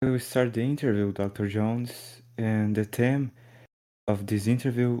We will start the interview, Dr. Jones, and the theme of this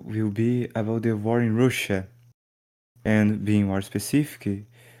interview will be about the war in Russia, and being more specific,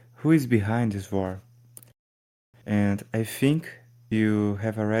 who is behind this war. And I think you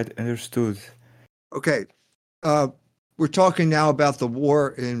have already understood. Okay. Uh, we're talking now about the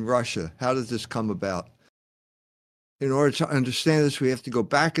war in Russia. How did this come about? In order to understand this, we have to go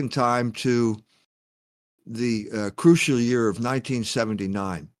back in time to the crucial year of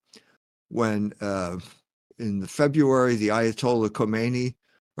 1979, when in February, the Ayatollah Khomeini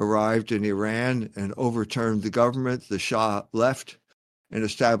arrived in Iran and overturned the government. The Shah left and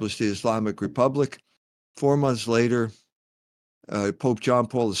established the Islamic Republic. 4 months later, Pope John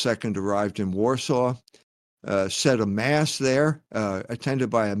Paul II arrived in Warsaw, said a mass there,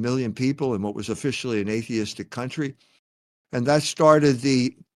 attended by 1 million people in what was officially an atheistic country. And that started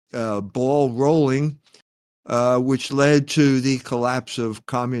the ball rolling, which led to the collapse of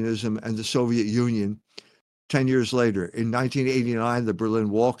communism and the Soviet Union 10 years later. In 1989, the Berlin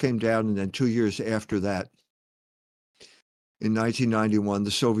Wall came down, and then 2 years after that, in 1991,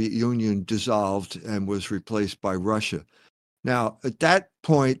 the Soviet Union dissolved and was replaced by Russia. Now, at that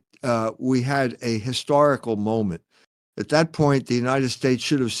point, we had a historical moment. At that point, the United States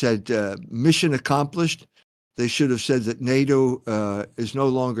should have said, mission accomplished. They should have said that NATO is no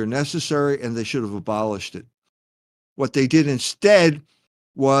longer necessary, and they should have abolished it. What they did instead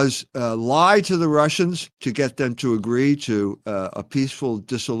was lie to the Russians to get them to agree to a peaceful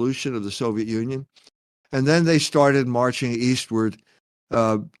dissolution of the Soviet Union. And then they started marching eastward,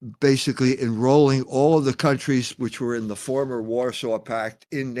 basically enrolling all of the countries which were in the former Warsaw Pact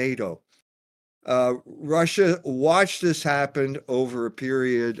in NATO. Russia watched this happen over a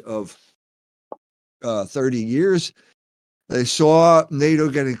period of 30 years. They saw NATO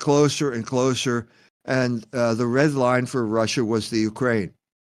getting closer and closer, and the red line for Russia was the Ukraine.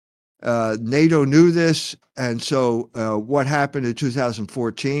 NATO knew this, and so what happened in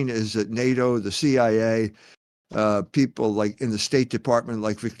 2014 is that NATO, the CIA, people like in the State Department,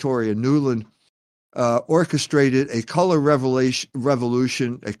 like Victoria Nuland, orchestrated a color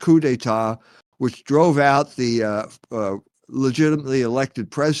revolution, a coup d'etat, which drove out the legitimately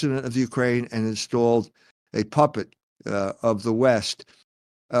elected president of Ukraine and installed a puppet of the West.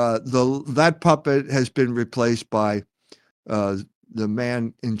 That puppet has been replaced by the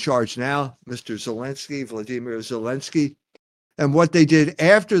man in charge now, Mr. Zelensky, Vladimir Zelensky. And what they did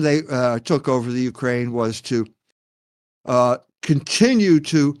after they took over the Ukraine was to continue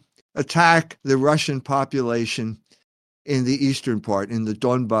to attack the Russian population in the eastern part, in the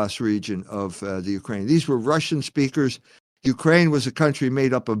Donbas region of the Ukraine. These were Russian speakers. Ukraine was a country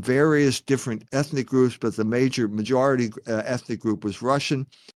made up of various different ethnic groups, but the majority ethnic group was Russian.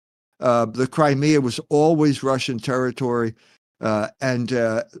 The Crimea was always Russian territory, and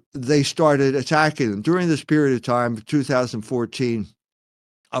they started attacking them. During this period of time, 2014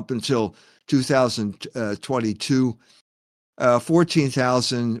 up until 2022,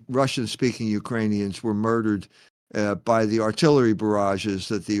 14,000 Russian-speaking Ukrainians were murdered by the artillery barrages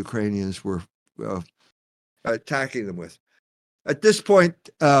that the Ukrainians were attacking them with. At this point,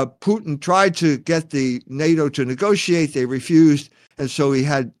 Putin tried to get the NATO to negotiate. They refused, and so he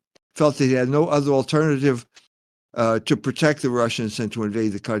felt that he had no other alternative to protect the Russians than to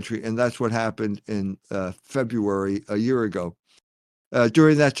invade the country, and that's what happened in February a year ago.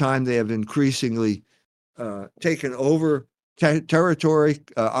 During that time, they have increasingly taken over territory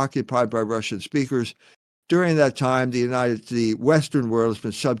occupied by Russian speakers. During that time, the Western world has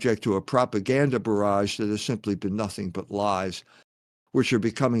been subject to a propaganda barrage that has simply been nothing but lies, which are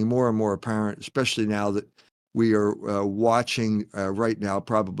becoming more and more apparent, especially now that we are watching right now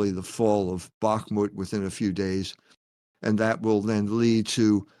probably the fall of Bakhmut within a few days, and that will then lead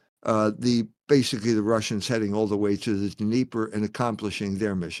to basically the Russians heading all the way to the Dnieper and accomplishing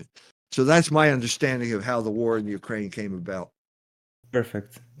their mission. So that's my understanding of how the war in Ukraine came about.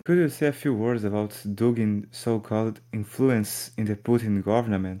 Perfect. Could you say a few words about Dugin's so-called influence in the Putin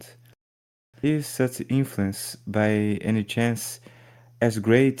government? Is such influence, by any chance, as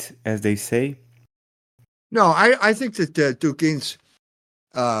great as they say? No, I think that Dugin's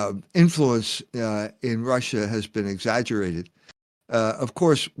influence in Russia has been exaggerated. Of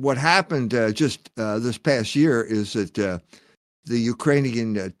course, what happened just this past year is that the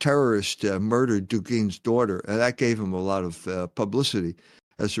Ukrainian terrorist murdered Dugin's daughter, and that gave him a lot of publicity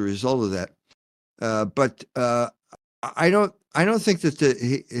as a result of that. But I don't think that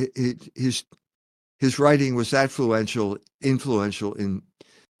his writing was that influential in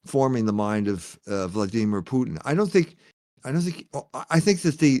forming the mind of Vladimir Putin. I think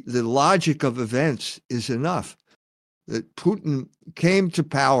that the logic of events is enough. that Putin came to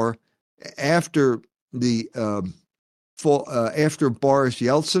power after the after Boris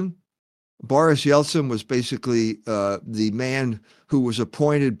Yeltsin. Boris Yeltsin was basically the man who was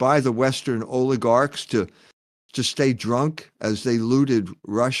appointed by the Western oligarchs to stay drunk as they looted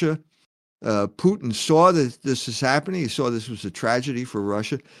Russia. Putin saw that this is happening. He saw this was a tragedy for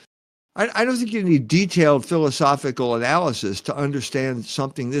Russia. I don't think you need detailed philosophical analysis to understand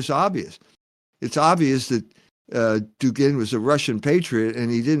something this obvious. It's obvious that Dugin was a Russian patriot,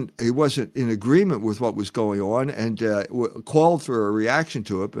 and he wasn't in agreement with what was going on, and called for a reaction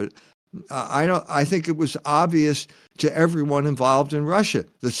to it. But I think it was obvious to everyone involved in Russia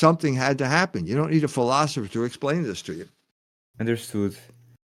that something had to happen. You don't need a philosopher to explain this to you. Understood.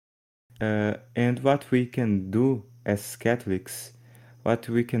 And what we can do as Catholics, what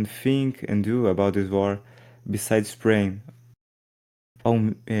we can think and do about this war, besides praying,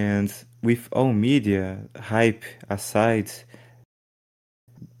 and with all media hype aside,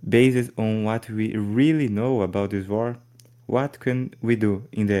 based on what we really know about this war, what can we do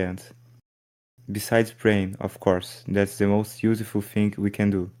in the end? Besides praying, of course, that's the most useful thing we can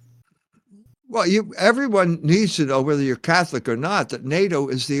do. Well, everyone needs to know, whether you're Catholic or not, that NATO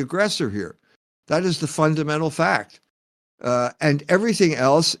is the aggressor here. That is the fundamental fact. And everything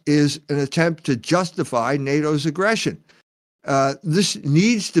else is an attempt to justify NATO's aggression. This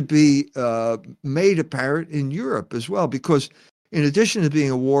needs to be made apparent in Europe as well, because in addition to being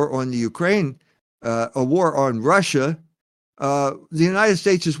a war on the Ukraine, a war on Russia, the United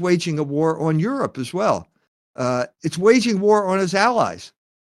States is waging a war on Europe as well. It's waging war on its allies.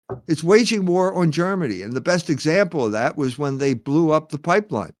 It's waging war on Germany. And the best example of that was when they blew up the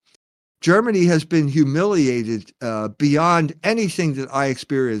pipeline. Germany has been humiliated beyond anything that I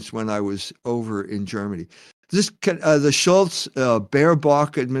experienced when I was over in Germany. The Schultz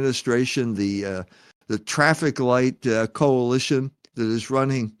Baerbock administration, the traffic light coalition that is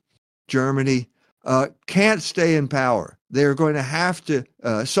running Germany, can't stay in power. They're going to have to,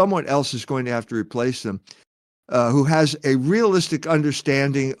 someone else is going to have to replace them, who has a realistic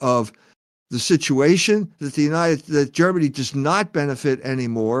understanding of the situation, that Germany does not benefit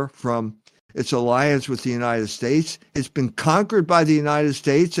anymore from its alliance with the United States. It's been conquered by the United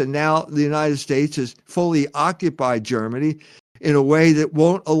States, and now the United States has fully occupied Germany in a way that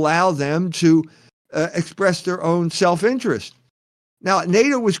won't allow them to express their own self-interest. Now,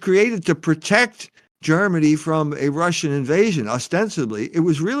 NATO was created to protect Germany from a Russian invasion, ostensibly. It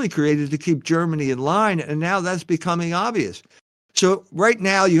was really created to keep Germany in line, and now that's becoming obvious. So right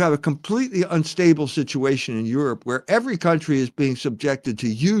now you have a completely unstable situation in Europe, where every country is being subjected to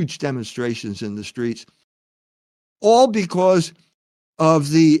huge demonstrations in the streets, all because of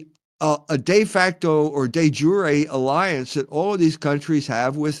the a de facto or de jure alliance that all of these countries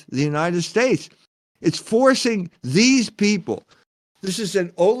have with the United States. It's forcing these people. This is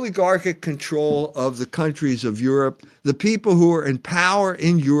an oligarchic control of the countries of Europe. The people who are in power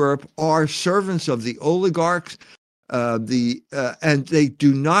in Europe are servants of the oligarchs, and they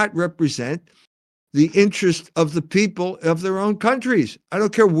do not represent the interest of the people of their own countries. I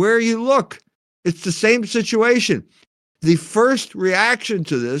don't care where you look. It's the same situation. The first reaction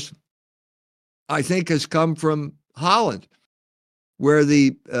to this, I think, has come from Holland, where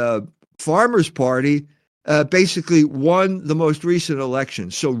the Farmers' Party basically won the most recent election.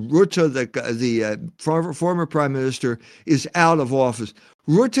 So Rutte, the former prime minister, is out of office.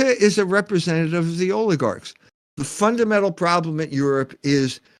 Rutte is a representative of the oligarchs. The fundamental problem in Europe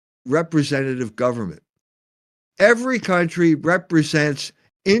is representative government. Every country represents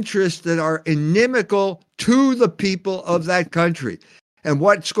interests that are inimical to the people of that country. And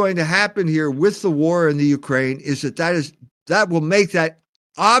what's going to happen here with the war in the Ukraine is that will make that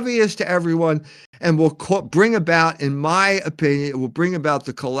obvious to everyone, and will bring about, in my opinion, it will bring about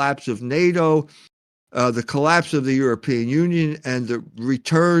the collapse of NATO, the collapse of the European Union, and the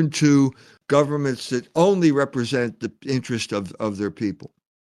return to governments that only represent the interest of their people.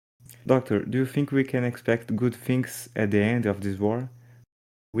 Doctor, do you think we can expect good things at the end of this war?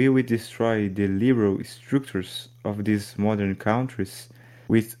 Will we destroy the liberal structures of these modern countries,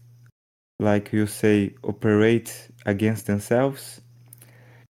 which, like you say, operate against themselves?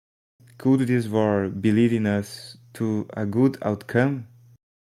 Could this war be leading us to a good outcome?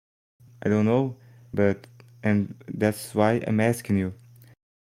 I don't know, and that's why I'm asking you.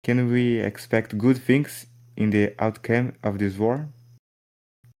 Can we expect good things in the outcome of this war?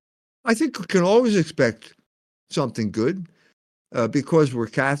 I think we can always expect something good because we're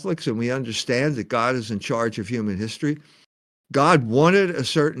Catholics and we understand that God is in charge of human history. God wanted a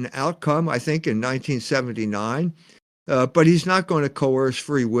certain outcome, I think, in 1979, but he's not going to coerce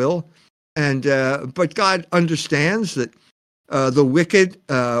free will. And but God understands that the wicked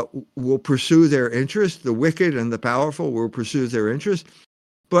will pursue their interest. The wicked and the powerful will pursue their interest.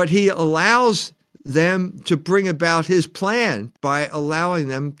 But He allows them to bring about His plan by allowing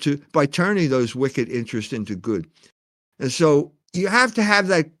them to, by turning those wicked interests into good. And so you have to have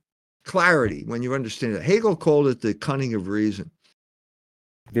that clarity when you understand it. Hegel called it the cunning of reason.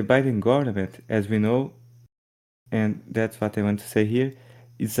 The Biden government, as we know, and that's what I want to say here,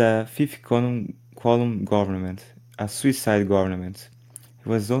 is a fifth column government, a suicide government. He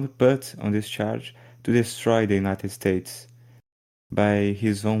was only put on this charge to destroy the United States by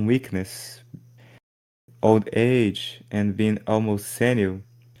his own weakness, old age, and being almost senile.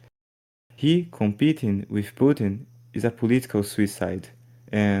 He competing with Putin is a political suicide,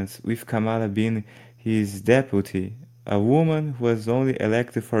 and with Kamala being his deputy, a woman who was only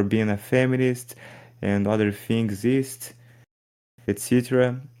elected for being a feminist and other things exist,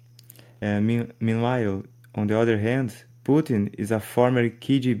 etc. Meanwhile, on the other hand, Putin is a former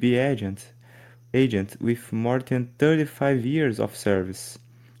KGB agent with more than 35 years of service.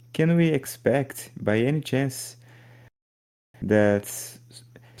 Can we expect, by any chance, that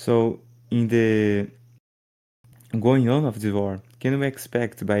so in the going on of the war, can we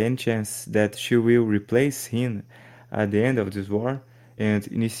expect by any chance that she will replace him at the end of this war and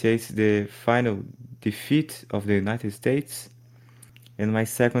initiate the final defeat of the United States? And my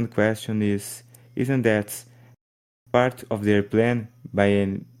second question is, isn't that part of their plan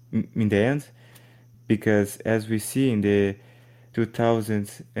in the end? Because as we see in the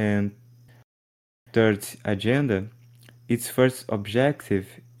 2030 agenda, its first objective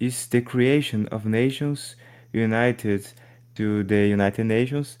is the creation of nations united to the United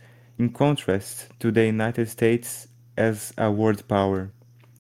Nations, in contrast to the United States as a world power.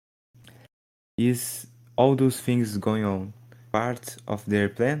 Is all those things going on part of their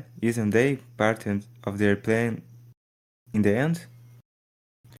plan? Isn't they part of their plan in the end?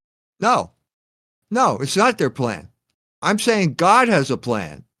 No, no, it's not their plan. I'm saying God has a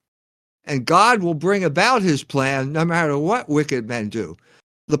plan, and God will bring about His plan no matter what wicked men do.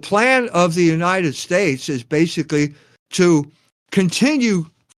 The plan of the United States is basically to continue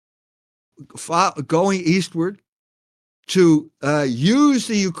going eastward, to use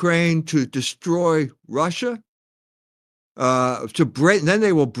the Ukraine to destroy Russia, then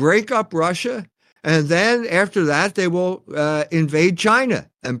they will break up Russia, and then after that they will invade China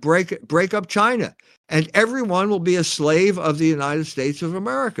and break up China, and everyone will be a slave of the United States of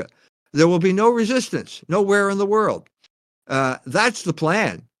America. There will be no resistance nowhere in the world. That's the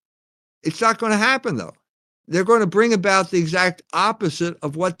plan. It's not going to happen, though. They're going to bring about the exact opposite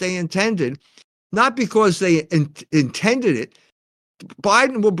of what they intended, not because they intended it.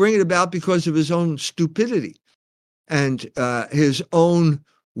 Biden will bring it about because of his own stupidity and his own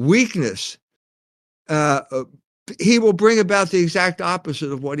weakness. He will bring about the exact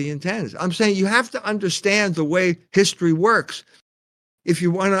opposite of what he intends. I'm saying you have to understand the way history works if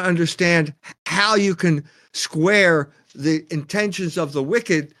you want to understand how you can square the intentions of the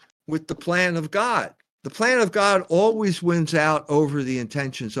wicked with the plan of God. The plan of God always wins out over the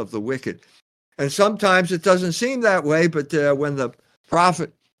intentions of the wicked. And sometimes it doesn't seem that way, but when the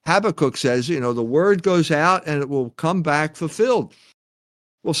prophet Habakkuk says, the word goes out and it will come back fulfilled.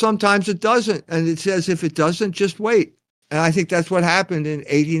 Well, sometimes it doesn't. And it says, if it doesn't, just wait. And I think that's what happened in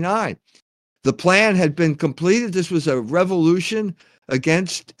 89. The plan had been completed. This was a revolution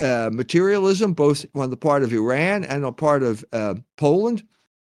against materialism, both on the part of Iran and on the part of Poland.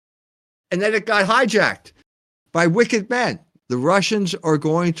 And then it got hijacked by wicked men. The Russians are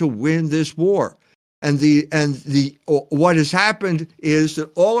going to win this war. And what has happened is that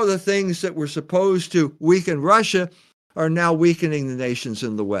all of the things that were supposed to weaken Russia are now weakening the nations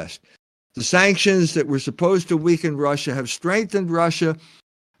in the West. The sanctions that were supposed to weaken Russia have strengthened Russia.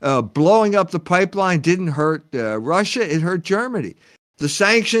 Blowing up the pipeline didn't hurt Russia, it hurt Germany. The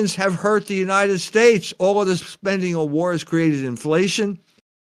sanctions have hurt the United States. All of the spending on war has created inflation.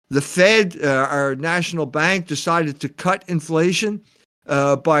 The Fed, our national bank, decided to cut inflation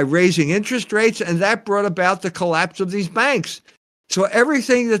by raising interest rates, and that brought about the collapse of these banks. So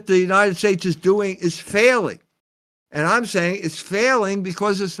everything that the United States is doing is failing. And I'm saying it's failing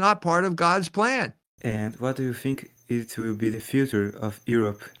because it's not part of God's plan. And what do you think it will be the future of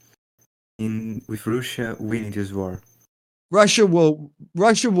Europe with Russia winning this war? Russia will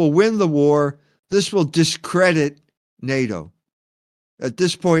win the war. This will discredit NATO. At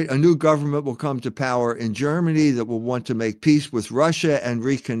this point, a new government will come to power in Germany that will want to make peace with Russia and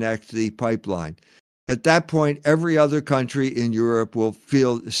reconnect the pipeline. At that point, every other country in Europe will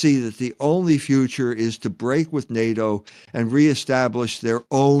see that the only future is to break with NATO and reestablish their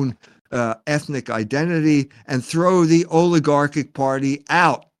own ethnic identity and throw the oligarchic party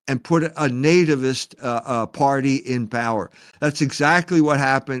out and put a nativist party in power. That's exactly what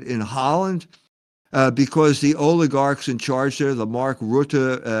happened in Holland. Because the oligarchs in charge there, the Mark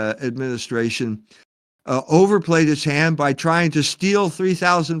Rutte administration, overplayed its hand by trying to steal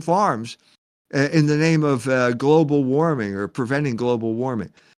 3,000 farms in the name of global warming or preventing global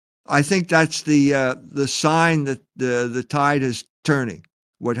warming. I think that's the sign that the tide is turning.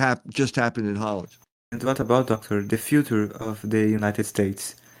 What just happened in Holland. And what about, Doctor, the future of the United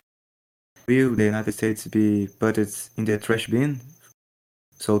States? Will the United States be put in the trash bin,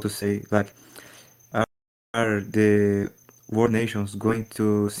 so to say? Like, are the world nations going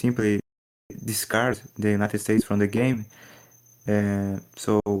to simply discard the United States from the game?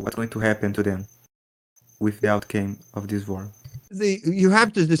 So what's going to happen to them with the outcome of this war? You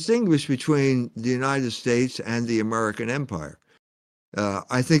have to distinguish between the United States and the American empire.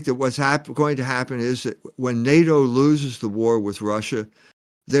 I think that what's going to happen is that when NATO loses the war with Russia,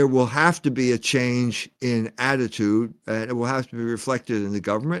 there will have to be a change in attitude, and it will have to be reflected in the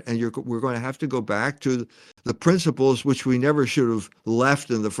government. And we're going to have to go back to the principles which we never should have left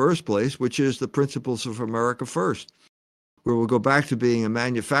in the first place, which is the principles of America first, where we'll go back to being a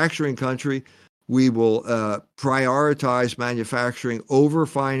manufacturing country. We will prioritize manufacturing over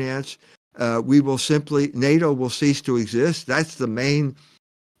finance. NATO will cease to exist. That's the main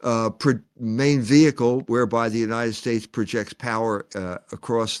vehicle whereby the United States projects power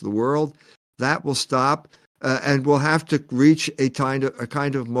across the world. That will stop, and we'll have to reach a kind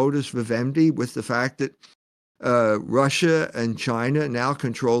of modus vivendi with the fact that Russia and China now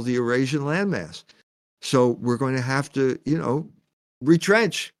control the Eurasian landmass. So we're going to have to,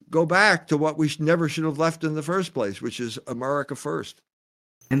 retrench, go back to what we never should have left in the first place, which is America first.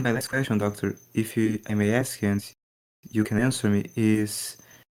 And my last question, Doctor, if I may ask and you can answer me, is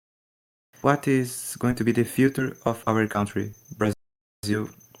what is going to be the future of our country, Brazil,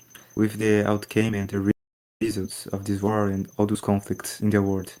 with the outcome and the results of this war and all those conflicts in the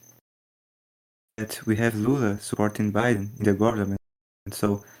world? That we have Lula supporting Biden in the government,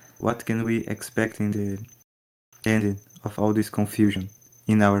 so what can we expect in the ending of all this confusion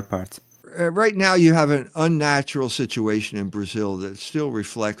in our part? Right now, you have an unnatural situation in Brazil that still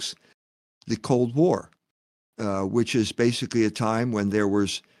reflects the Cold War, which is basically a time when there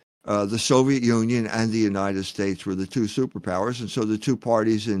was the Soviet Union and the United States were the two superpowers. And so the two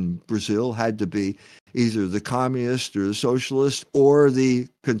parties in Brazil had to be either the communist or the socialist or the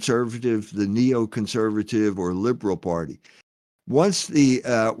conservative, the neoconservative or liberal party. Once we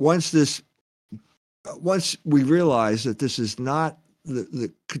realize that this is not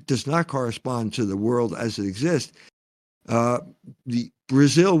does not correspond to the world as it exists, the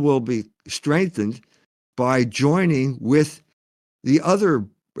Brazil will be strengthened by joining with the other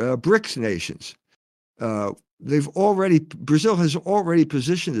BRICS nations. Brazil has already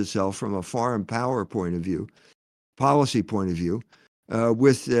positioned itself from a foreign power point of view, policy point of view,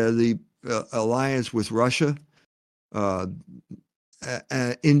 with the alliance with Russia,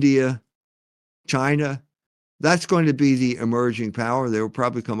 India, China. That's going to be the emerging power. They will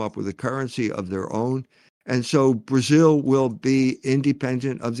probably come up with a currency of their own. And so Brazil will be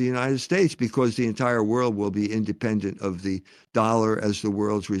independent of the United States because the entire world will be independent of the dollar as the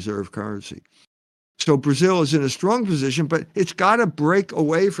world's reserve currency. So Brazil is in a strong position, but it's got to break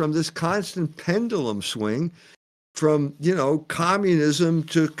away from this constant pendulum swing from, communism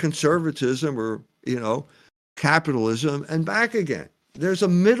to conservatism or, capitalism and back again. There's a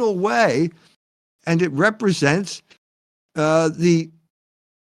middle way, and it represents the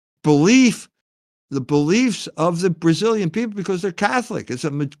beliefs of the Brazilian people because they're Catholic.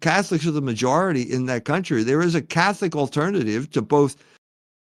 Catholics are the majority in that country. There is a Catholic alternative to both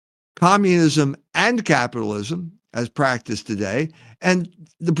communism and capitalism as practiced today, and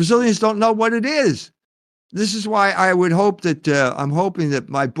the Brazilians don't know what it is. This is why I would hope that I'm hoping that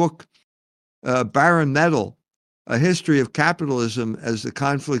my book, Baron Metal, A History of Capitalism as the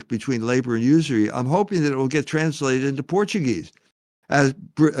Conflict Between Labor and Usury, I'm hoping that it will get translated into Portuguese. As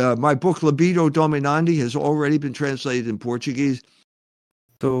my book, Libido Dominandi, has already been translated in Portuguese.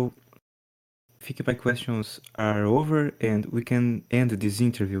 So, I think my questions are over and we can end this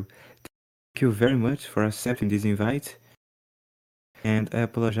interview. Thank you very much for accepting this invite. And I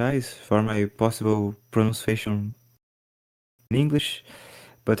apologize for my possible pronunciation in English.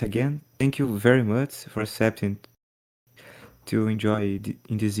 But again, thank you very much for accepting to enjoy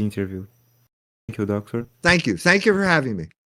in this interview. Thank you, Doctor. Thank you. Thank you for having me.